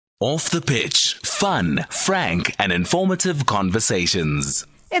Off the pitch, fun, frank and informative conversations.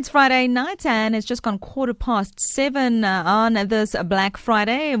 It's Friday night and it's just gone 7:15 on this Black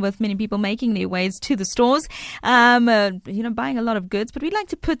Friday, with many people making their ways to the stores, buying a lot of goods. But we'd like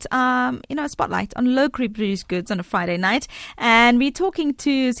to put, a spotlight on locally produced goods on a Friday night. And we're talking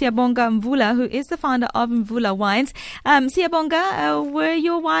to Siyabonga Mvula, who is the founder of Imvula Wines. Siyabonga, were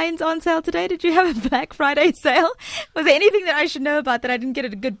your wines on sale today? Did you have a Black Friday sale? Was there anything that I should know about that I didn't get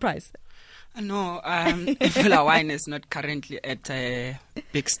at a good price? No, Imvula Wine is not currently at a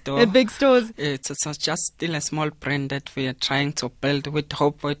big store. At big stores? It's just still a small brand that we are trying to build with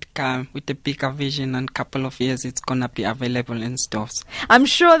hope with a bigger vision. In a couple of years, it's going to be available in stores. I'm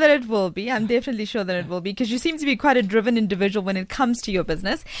sure that it will be. I'm definitely sure that it will be, because you seem to be quite a driven individual when it comes to your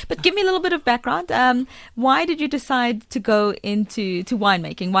business. But give me a little bit of background. Why did you decide to go into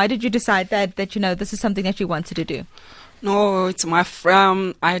winemaking? Why did you decide that this is something that you wanted to do? No, it's my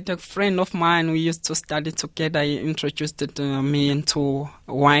friend. I had a friend of mine. We used to study together. He introduced me into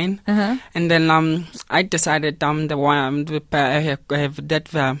wine, and then I decided the wine I have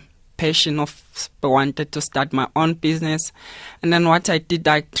that passion of wanted to start my own business. And then what I did,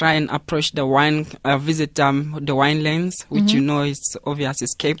 I try and approach the wine, visit the wine lanes, which is obvious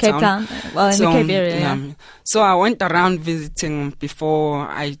is Cape Town. Well, in the Cape area. Yeah. So I went around visiting before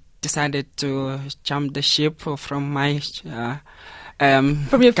I decided to jump the ship from my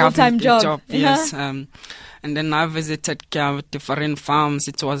from your full-time job. Yes. And then I visited different farms.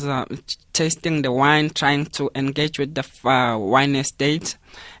 It was tasting the wine, trying to engage with the wine estate,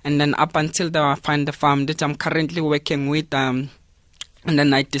 and then up until I find the farm that I'm currently working with. And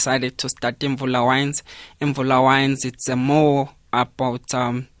then I decided to start Imvula Wines. Imvula Wines, it's more about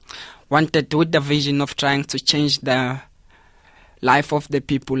wanted with the vision of trying to change the life of the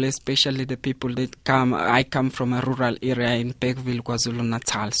people, especially the people that come. I come from a rural area in Bergville,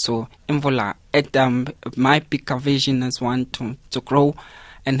 KwaZulu-Natal. So Imvula, my bigger vision is one to grow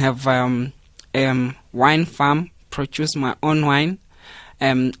and have wine farm, produce my own wine,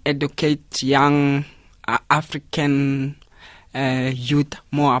 educate young African youth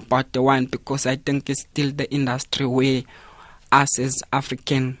more about the wine, because I think it's still the industry where us as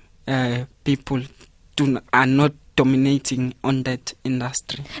African people are not dominating on that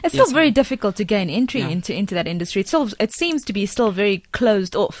industry. It's still very difficult to gain entry into that industry. It seems to be still very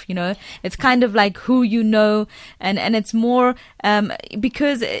closed off. It's kind of like who you know, and it's more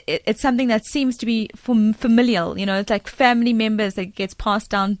because it's something that seems to be familial. It's like family members that gets passed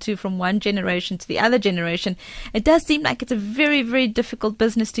down from one generation to the other generation. It does seem like it's a very, very difficult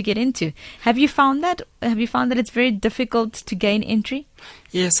business to get into. Have you found that? Have you found that it's very difficult to gain entry?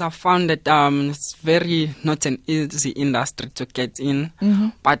 Yes, I found that it's very not an easy industry to get in.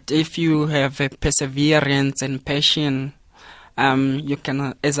 But if you have a perseverance and passion, you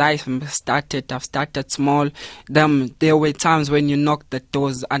can. As I've started small. There were times when you knocked the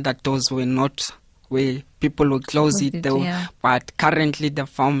doors, other doors were not where people would close it. But currently, the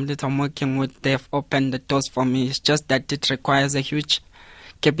farm that I'm working with, they've opened the doors for me. It's just that it requires a huge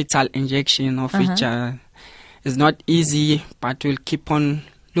capital injection, of which is not easy, but we'll keep on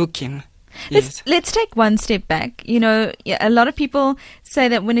looking. Yes. Let's take one step back. A lot of people say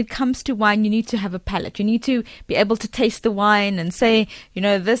that when it comes to wine, you need to have a palate. You need to be able to taste the wine and say,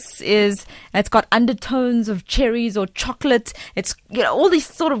 it's got undertones of cherries or chocolate. It's, all these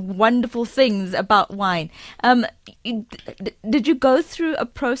sort of wonderful things about wine. Did you go through a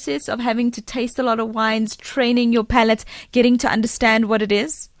process of having to taste a lot of wines, training your palate, getting to understand what it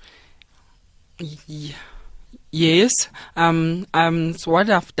is? Yeah. Yes. So what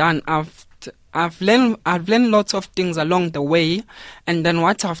I've done, I've learned lots of things along the way, and then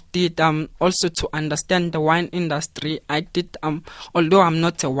what I've did also to understand the wine industry, I did although I'm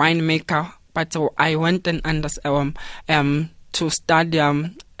not a winemaker, but I went and to study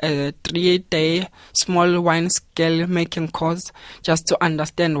a 3-day small wine scale making course, just to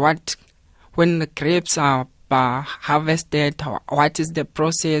understand when the grapes are harvested, what is the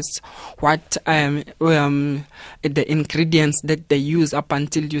process, what the ingredients that they use up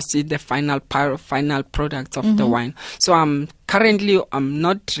until you see the final product of the wine. So I'm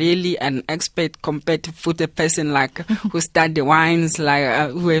not really an expert compared to a person like who study wines,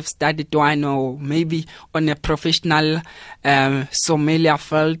 like who have studied wine, or maybe on a professional sommelier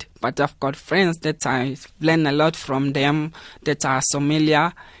field. But I've got friends that I learn a lot from them that are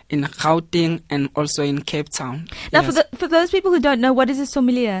sommelier in Gauteng and also in Cape Town. Now, yes. For those people who don't know, what is a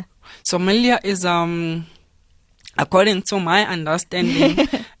sommelier? Sommelier is according to my understanding,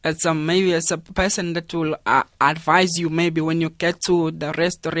 it's maybe it's a person that will advise you maybe when you get to the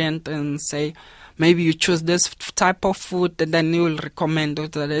restaurant and say, maybe you choose this type of food, and then you will recommend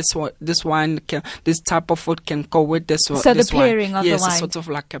that this type of food can go with this. So this the pairing wine. of yes, the wine. Yes, sort of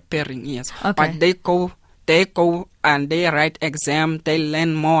like a pairing. Yes, Okay. but they go and they write exam. They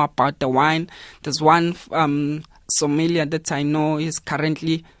learn more about the wine. There's one sommelier that I know is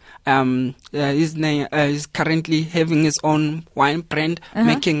currently. His name is currently having his own wine brand,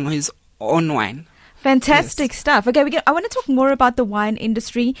 making his own wine. Fantastic stuff. Okay, I want to talk more about the wine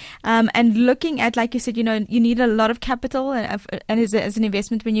industry and looking at, like you said, you need a lot of capital and as an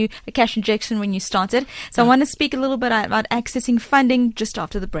investment a cash injection when you started. So I want to speak a little bit about accessing funding just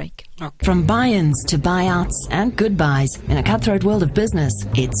after the break. Okay. From buy-ins to buyouts and goodbyes, in a cutthroat world of business,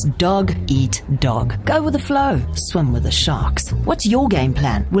 it's dog eat dog. Go with the flow, swim with the sharks. What's your game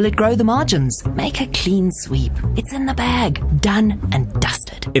plan? Will it grow the margins? Make a clean sweep. It's in the bag, done and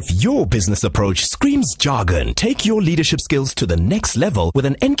dusted. If your business approach screams jargon, take your leadership skills to the next level with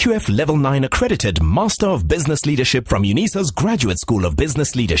an NQF Level 9 accredited Master of Business Leadership from UNISA's Graduate School of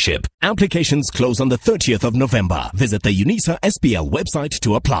Business Leadership. Applications close on the 30th of November. Visit the UNISA SPL website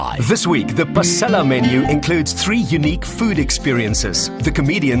to apply. This week, the Pasella menu includes 3 unique food experiences. The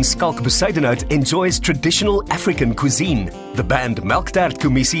comedian Skalk Besuidenhout enjoys traditional African cuisine. The band Melktert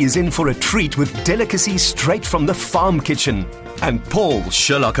Commissie is in for a treat with delicacies straight from the farm kitchen. And Paul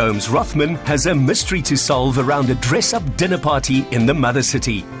Sherlock Holmes Rothman has a mystery to solve around a dress-up dinner party in the mother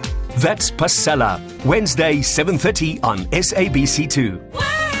city. That's Pasella, Wednesday, 7:30 on SABC2.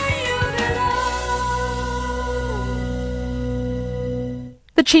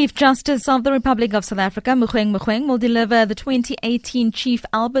 The Chief Justice of the Republic of South Africa, Mogoeng, will deliver the 2018 Chief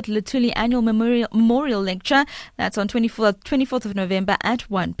Albert Luthuli Annual Memorial Lecture. That's on 24th of November at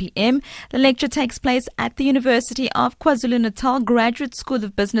 1 p.m. The lecture takes place at the University of KwaZulu-Natal Graduate School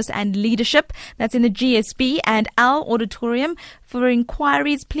of Business and Leadership. That's in the GSB and Al Auditorium. For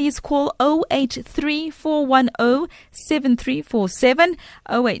inquiries, please call 083-410-7347,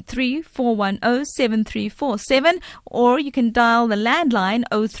 083-410-7347, or you can dial the landline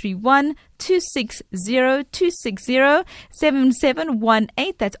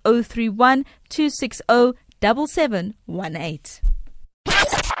 031-260-260-7718. That's 031-260-7718.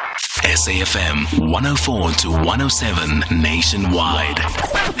 SAFM 104 to 107 nationwide.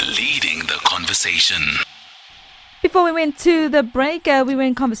 Leading the conversation. Before we went to the break, we were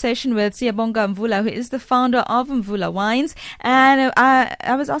in conversation with Siyabonga Mvula, who is the founder of Imvula Wines. And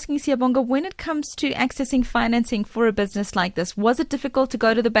I was asking Siyabonga, when it comes to accessing financing for a business like this, was it difficult to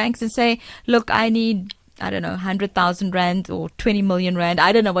go to the banks and say, look, I need, 100,000 Rand or 20 million Rand?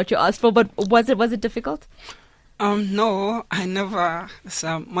 I don't know what you asked for, but was it difficult? No, I never.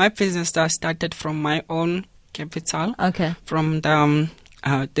 So my business started from my own capital. Okay. From the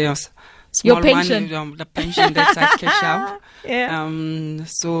small Your pension. money, the pension that I cash out. Yeah.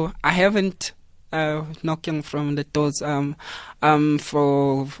 So I haven't knocking from the doors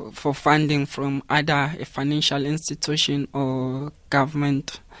for funding from either a financial institution or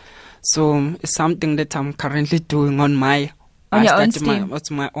government. So it's something that I'm currently doing on my your own steam.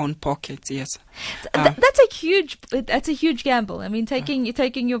 my own pocket. Yes. That's a huge gamble. I mean,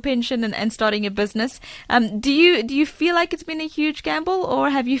 taking your pension and starting a business. Do you feel like it's been a huge gamble, or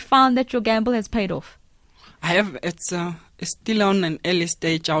have you found that your gamble has paid off? I have. It's still on an early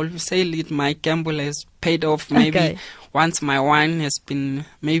stage. I will say that my gamble has paid off. Maybe once my wine has been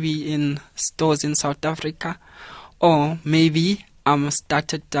maybe in stores in South Africa, or maybe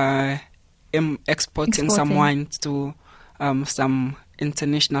started exporting some wine to some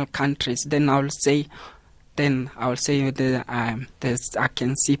international countries. Then I will say that I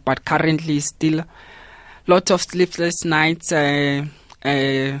can see. But currently, still lot of sleepless nights. No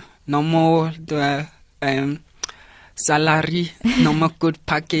more the salary, no more good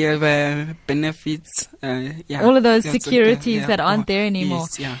package benefits. All of those securities that aren't there anymore.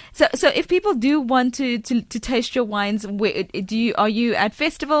 Yes, yeah. So if people do want to taste your wines, are you at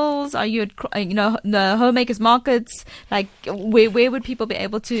festivals? Are you at the homemakers markets? Like where would people be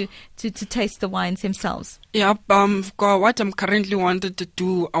able to taste the wines themselves? Yeah, what I'm currently wanted to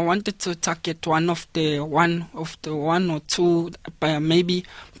do, I wanted to target one or two, maybe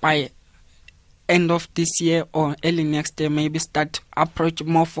by end of this year or early next year, maybe start approach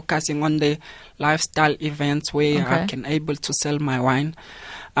more focusing on the lifestyle events where I can able to sell my wine.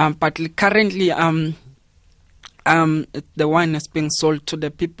 But currently, the wine is being sold to the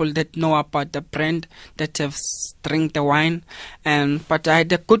people that know about the brand, that have drink the wine. But I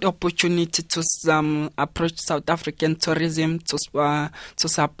had a good opportunity to approach South African tourism to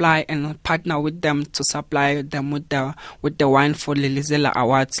supply and partner with them to supply them with the wine for Lilizela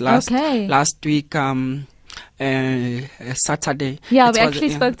Awards last week. Saturday. Yeah, It we was-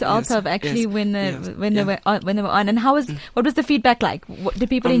 actually spoke to yes, Altov actually yes, when yes, when they yeah. were on. And what was the feedback like? Did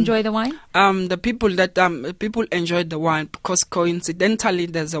people enjoy the wine? The people enjoyed the wine because coincidentally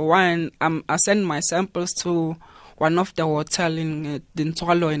there's a wine. I sent my samples to one of the hotel in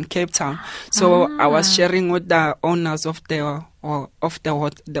Dintswalo in Cape Town. So I was sharing with the owners of the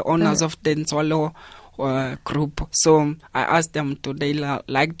owners of the Dintswalo group. So I asked them do they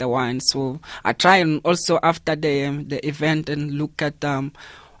like the wine. So I try and also after the event and look at the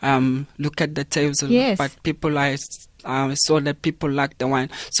tables. Yes. But people I saw that people like the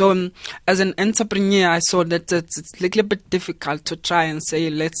wine. So as an entrepreneur, I saw that it's a little bit difficult to try and say,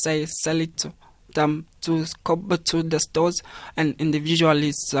 let's say, sell it to them to the stores and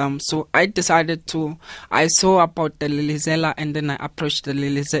individually. So I decided I saw about the Lilizela and then I approached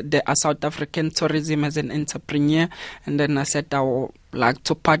the South African tourism as an entrepreneur, and then I said I would like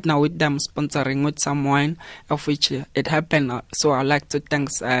to partner with them, sponsoring with some wine, of which it happened. So I'd like to thank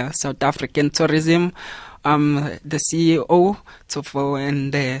South African tourism, the CEO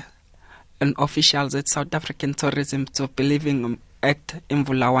and officials at South African tourism to believing at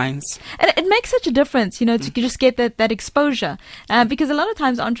Imvula Wines. And it makes such a difference, to just get that exposure. Because a lot of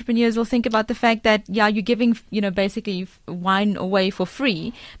times entrepreneurs will think about the fact that, you're giving, basically wine away for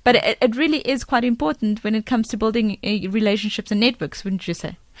free. But it really is quite important when it comes to building relationships and networks, wouldn't you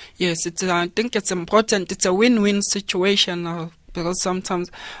say? Yes, I think it's important. It's a win-win situation because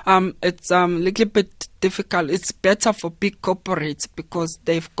sometimes it's a little bit difficult. It's better for big corporates because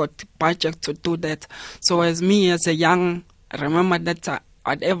they've got budget to do that. So as a young, remember that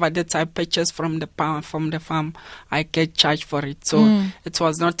whatever that I purchase from the farm, I get charged for it. So it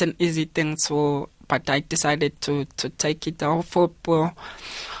was not an easy thing. So, but I decided to take it off. I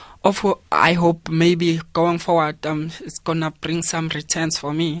hope maybe going forward, it's gonna bring some returns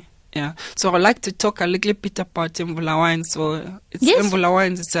for me. Yeah. So I'd like to talk a little bit about Imvula Wines. So Yes. Imvula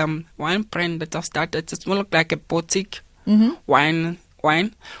Wines is a wine brand that I've started. It's more like a boutique wine.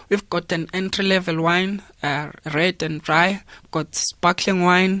 We've got an entry-level wine, red and dry. Got sparkling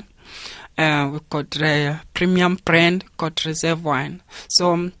wine. We've got premium brand. Got reserve wine.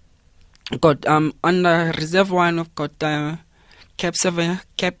 So got on the reserve wine we've got Cape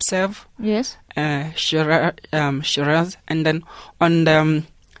Sev, Yes. Shiraz, and then on the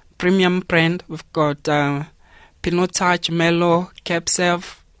premium brand we've got Pinot Touch, Mellow, Cape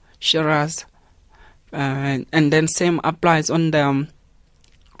Sev, Shiraz, and then same applies on the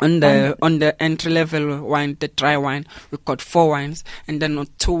entry level wine, the dry wine. We've got 4 wines, and then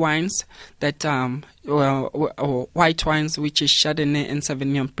 2 wines that white wines, which is Chardonnay and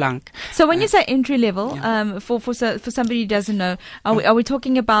Sauvignon Blanc. So when you say entry level, for somebody who doesn't know, are we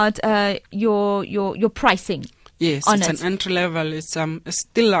talking about your pricing? Yes, on it's it? an entry level. It's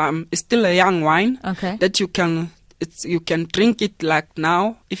still a young wine Okay. that you can drink it like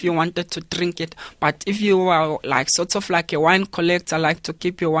now if you wanted to drink it. But if you are like sort of like a wine collector, like to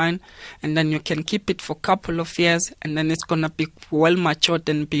keep your wine, and then you can keep it for a couple of years, and then it's gonna be well matured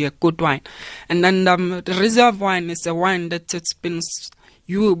and be a good wine. And then the reserve wine is a wine that it's been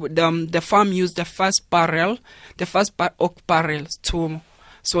the farm used the first oak barrels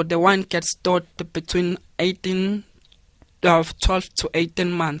so the wine gets stored between 12 to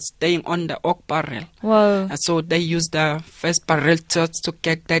 18 months, staying on the oak barrel. Whoa. And so they use the first barrel just to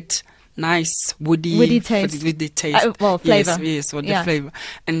get that nice woody taste. Flavor. Yes, for the flavor.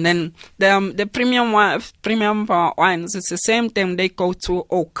 And then the premium wines, it's the same thing. They go to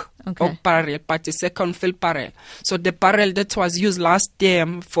oak barrel, but the second fill barrel. So the barrel that was used last year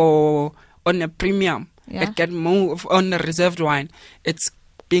on a premium, it get moved on the reserved wine. It's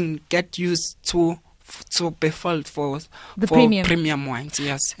get used to be filled for premium wines.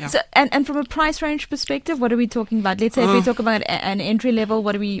 Yes. Yeah. So, and from a price range perspective, what are we talking about? Let's say if we talk about an entry level,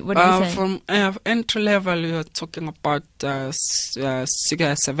 what are we saying? From entry level, you're talking about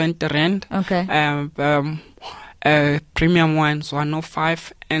 70 rand. Okay. Premium wines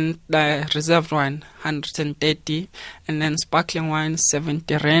 105, and the reserved wine 130, and then sparkling wine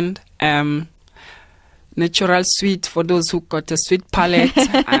 70 rand. Natural sweet for those who got a sweet palate.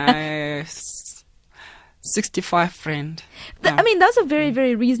 65 rand. I mean, those are very,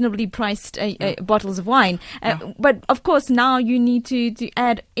 very reasonably priced bottles of wine. But of course, now you need to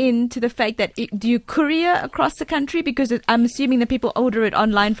add in to the fact that do you courier across the country? Because I'm assuming that people order it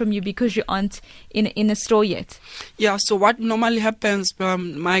online from you because you aren't in a store yet. Yeah, so what normally happens,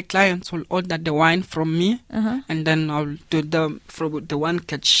 my clients will order the wine from me, and then I'll do the wine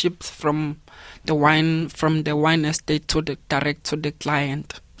gets shipped from the wine estate direct to the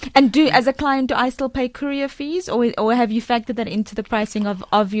client. And as a client, do I still pay courier fees, or have you factored that into the pricing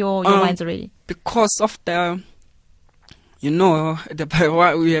of your wines already? Because of the,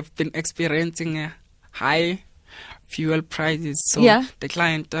 what we have been experiencing high fuel prices, so the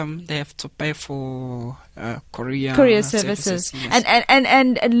client they have to pay for courier services. Yes.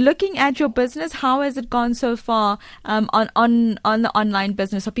 And looking at your business, how has it gone so far on the online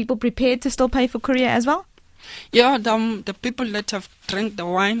business? Are people prepared to still pay for courier as well? Yeah, the people that have drank the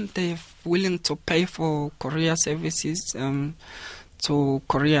wine, they're willing to pay for courier services to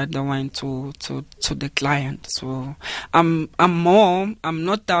courier the wine to the client. So I'm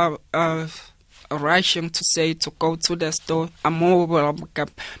not rushing to say to go to the store. I'm more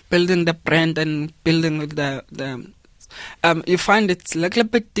building the brand and building the you find it's a little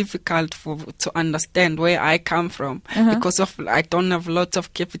bit difficult to understand where I come from because of I don't have lots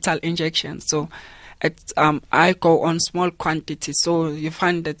of capital injection. So it's I go on small quantities. So you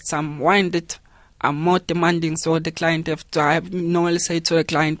find that some wine that are more demanding. So the client I normally say to the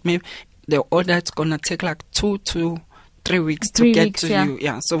client, maybe the order is gonna take like 2 to 3 weeks to get to you.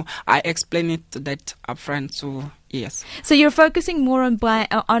 Yeah. So I explain it to that upfront. So yes. So you're focusing more on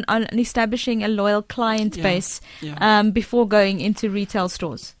establishing a loyal client base before going into retail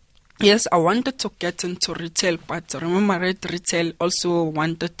stores. Yes, I wanted to get into retail, but remember, retail also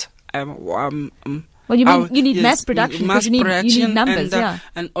wanted. Well, you need mass production because you need numbers,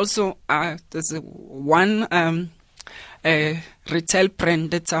 and also there's one retail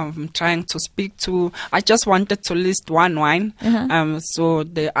brand that I'm trying to speak to. I just wanted to list one wine. So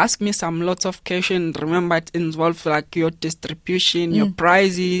they asked me some lots of questions. Remember, it involves like your distribution, your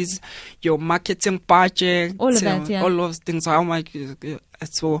prices, your marketing budget, all of that, all those things. How much?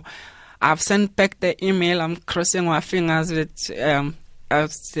 So I've sent back the email. I'm crossing my fingers that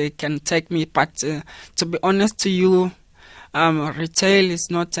they can take me. But to be honest to you, retail is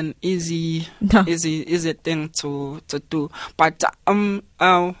not an easy thing to do. But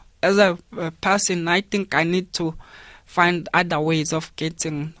as a person, I think I need to find other ways of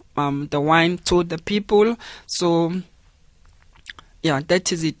getting the wine to the people. So yeah,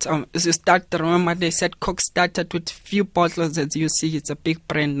 that is it. As you start, remember they said Coke started with few bottles. As you see, it's a big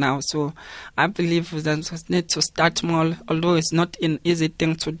brand now. So I believe that we need to start small, although it's not an easy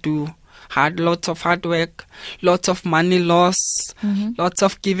thing to do. Lots of hard work, lots of money loss, lots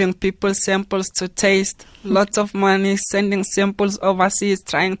of giving people samples to taste, lots of money sending samples overseas,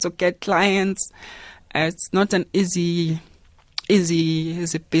 trying to get clients. It's not an easy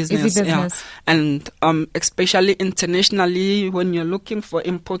business. Yeah. And especially internationally, when you're looking for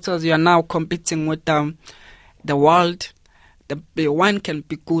importers, you're now competing with the world. The wine can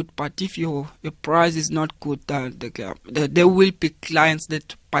be good, but if your price is not good, there will be clients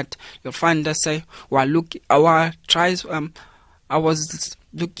that, but you'll find that say, well, look, our price, I was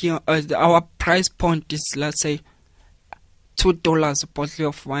looking at our price point is, let's say, $2 a bottle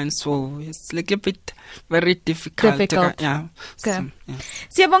of wine, so it's a little bit very difficult. Okay.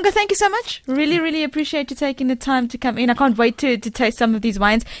 Siyabonga, thank you so much. Really, really appreciate you taking the time to come in. I can't wait to taste some of these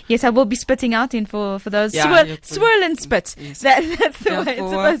wines. Yes, I will be spitting out in for those. Swirl and spit. Yes. That's the way it's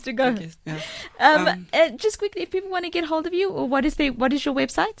supposed to go. Okay, just quickly, if people want to get hold of you, or what is your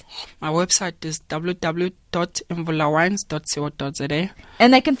website? My website is www.imvulawines.co.za.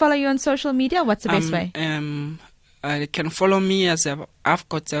 And they can follow you on social media. What's the best way? They can follow me as I've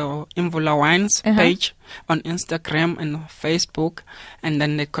got a Imvula Wines page on Instagram and Facebook, and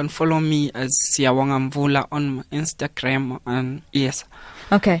then they can follow me as Siyabonga Mvula on Instagram. And yes.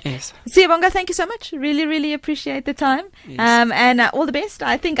 Okay. Yes. Siyabonga, thank you so much. Really, really appreciate the time. Yes. And all the best.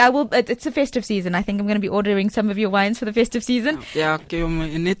 I think I will. It's a festive season. I think I'm going to be ordering some of your wines for the festive season. Yeah, okay. You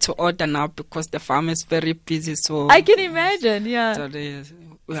need to order now because the farm is very busy. So I can imagine. Yeah. So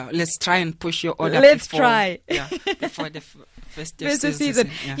let's try and push your order. Before the festive season.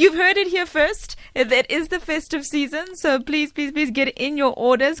 Yeah. You've heard it here first. That is the festive season. So please get in your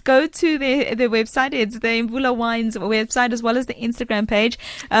orders. Go to their website. It's the Imvula Wines website as well as the Instagram page.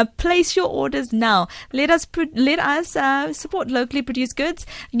 Place your orders now. Let us support locally produced goods.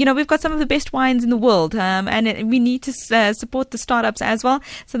 We've got some of the best wines in the world, and we need to support the startups as well,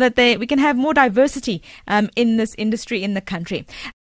 so that we can have more diversity in this industry in the country.